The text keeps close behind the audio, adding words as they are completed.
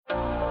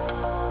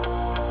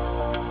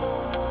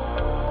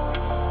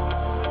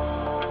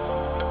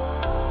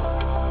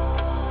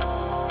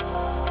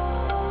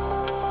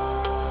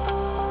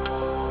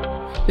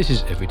This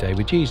is Everyday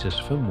with Jesus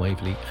from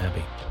Waverley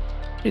Abbey.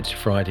 It's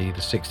Friday the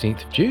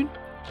 16th of June,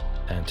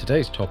 and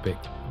today's topic,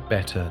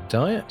 better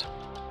diet.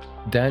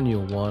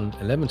 Daniel 1,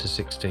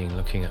 11-16,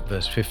 looking at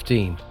verse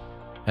 15.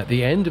 At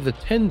the end of the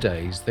 10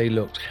 days, they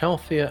looked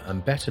healthier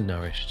and better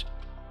nourished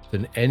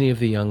than any of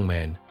the young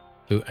men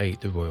who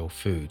ate the royal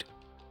food.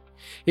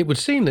 It would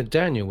seem that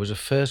Daniel was a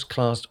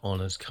first-class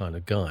honours kind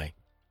of guy.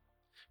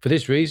 For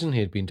this reason,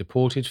 he had been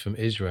deported from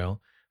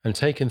Israel and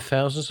taken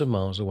thousands of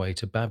miles away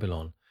to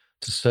Babylon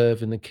to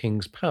serve in the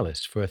king's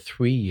palace for a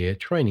 3-year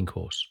training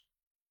course.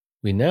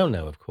 We now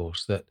know, of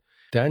course, that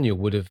Daniel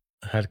would have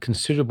had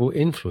considerable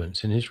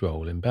influence in his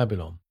role in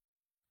Babylon.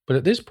 But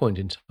at this point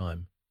in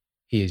time,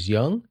 he is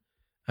young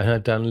and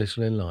had done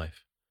little in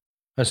life.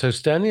 And so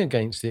standing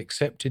against the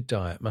accepted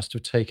diet must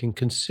have taken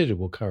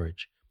considerable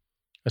courage,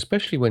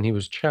 especially when he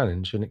was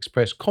challenged and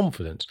expressed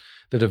confidence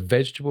that a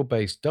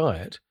vegetable-based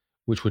diet,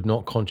 which would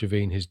not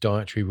contravene his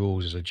dietary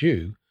rules as a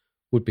Jew,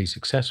 would be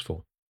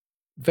successful.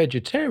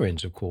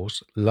 Vegetarians, of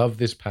course, love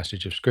this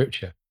passage of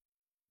Scripture.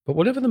 But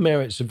whatever the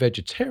merits of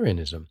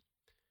vegetarianism,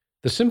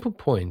 the simple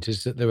point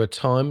is that there are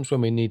times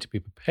when we need to be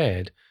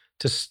prepared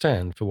to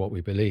stand for what we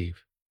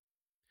believe.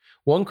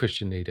 One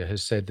Christian leader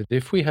has said that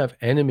if we have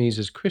enemies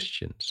as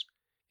Christians,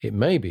 it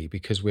may be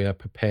because we are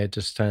prepared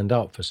to stand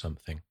up for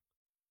something.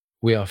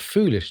 We are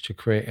foolish to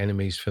create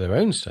enemies for their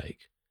own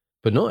sake,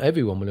 but not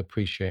everyone will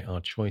appreciate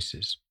our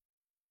choices.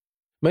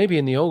 Maybe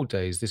in the old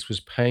days this was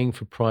paying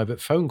for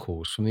private phone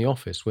calls from the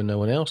office when no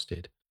one else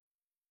did.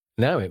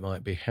 Now it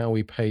might be how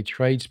we pay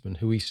tradesmen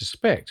who we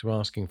suspect are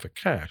asking for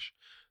cash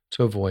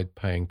to avoid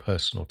paying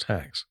personal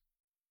tax.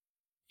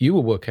 You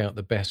will work out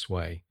the best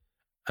way,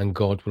 and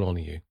God will honour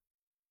you.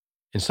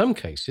 In some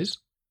cases,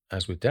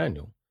 as with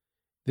Daniel,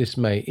 this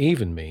may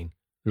even mean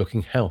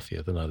looking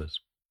healthier than others.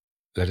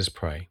 Let us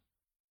pray.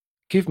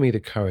 Give me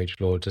the courage,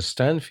 Lord, to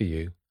stand for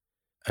you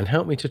and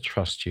help me to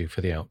trust you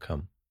for the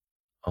outcome.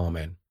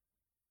 Amen.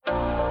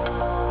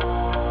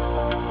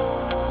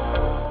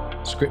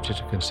 Scripture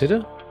to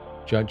consider: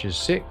 Judges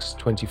 6,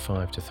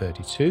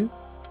 25-32,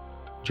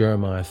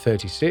 Jeremiah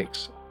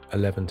 36,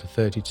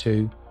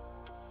 11-32,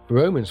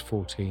 Romans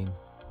 14,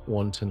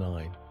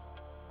 1-9,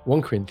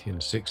 1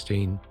 Corinthians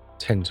 16,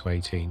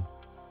 10-18.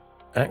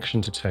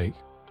 Action to take.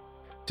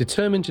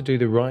 Determine to do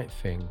the right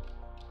thing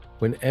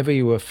whenever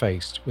you are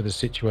faced with a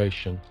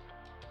situation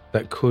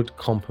that could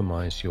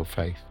compromise your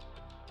faith.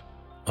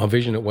 Our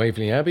vision at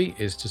Waverley Abbey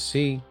is to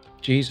see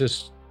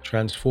Jesus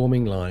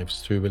transforming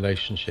lives through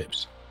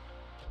relationships.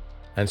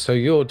 And so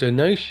your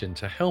donation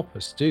to help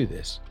us do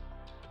this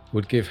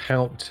would give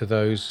help to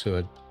those who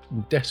are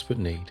in desperate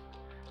need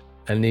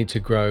and need to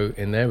grow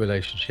in their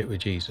relationship with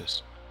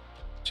Jesus,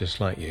 just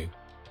like you.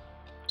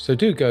 So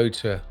do go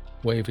to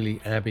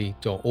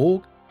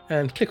waverleyabbey.org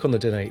and click on the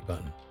donate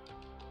button,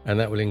 and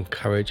that will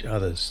encourage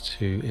others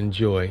to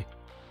enjoy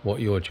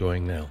what you're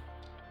enjoying now.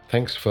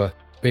 Thanks for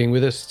being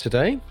with us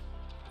today.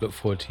 Look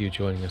forward to you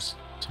joining us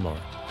tomorrow.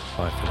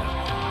 Bye for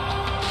now.